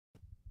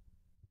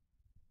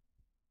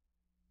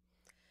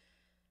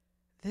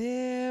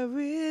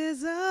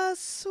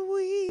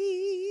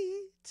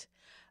sweet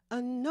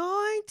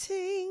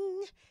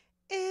anointing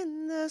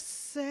in the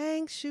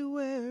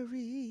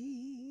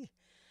sanctuary.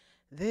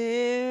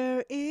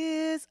 There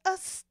is a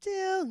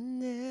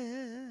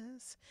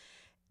stillness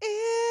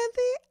in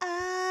the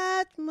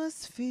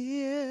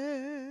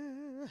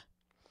atmosphere.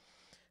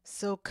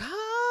 So come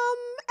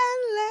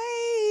and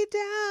lay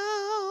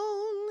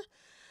down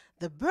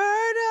the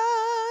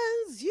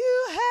burdens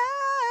you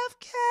have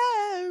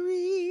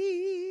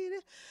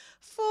carried,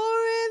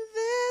 for in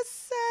this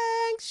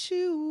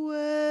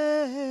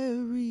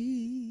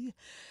sanctuary,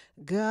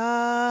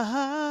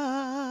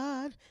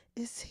 God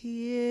is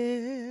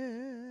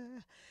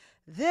here.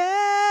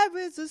 There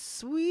is a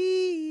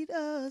sweet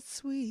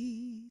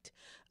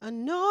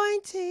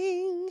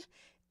anointing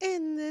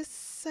in this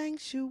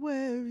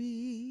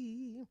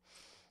sanctuary.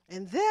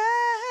 And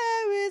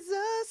there is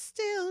a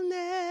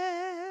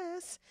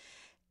stillness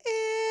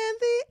in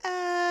the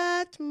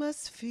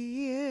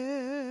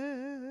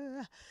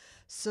atmosphere.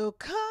 So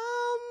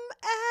come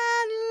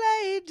and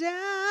lay down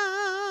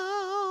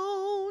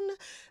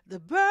the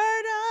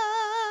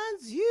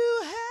burdens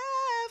you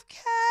have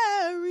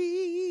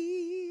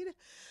carried,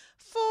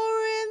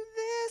 for in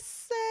this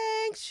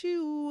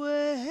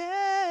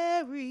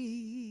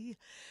sanctuary,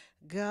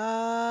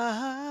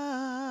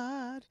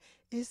 God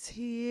is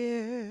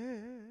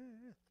here.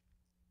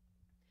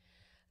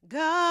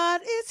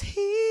 God is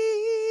here.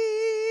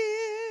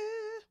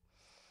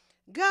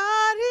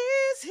 God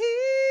is here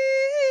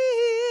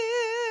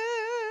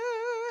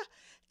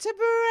to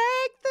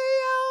break the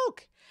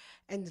yoke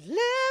and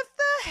lift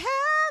the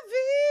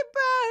heavy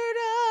burden.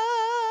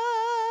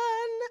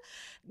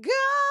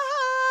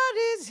 God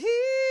is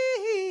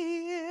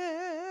here.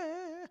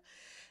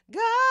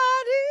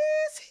 God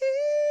is here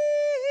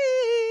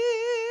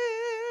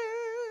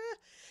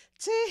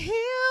to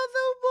heal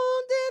the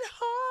wounded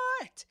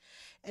heart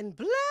and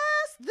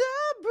bless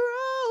the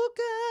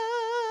broken.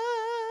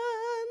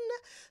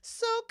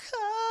 So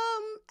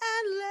come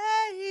and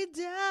lay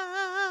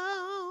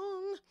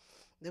down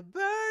the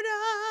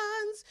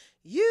burdens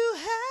you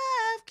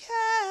have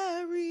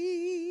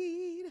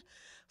carried,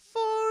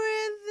 for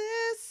in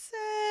this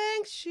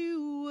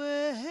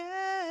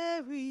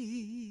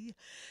sanctuary,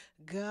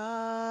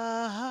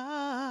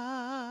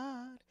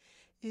 God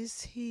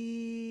is here.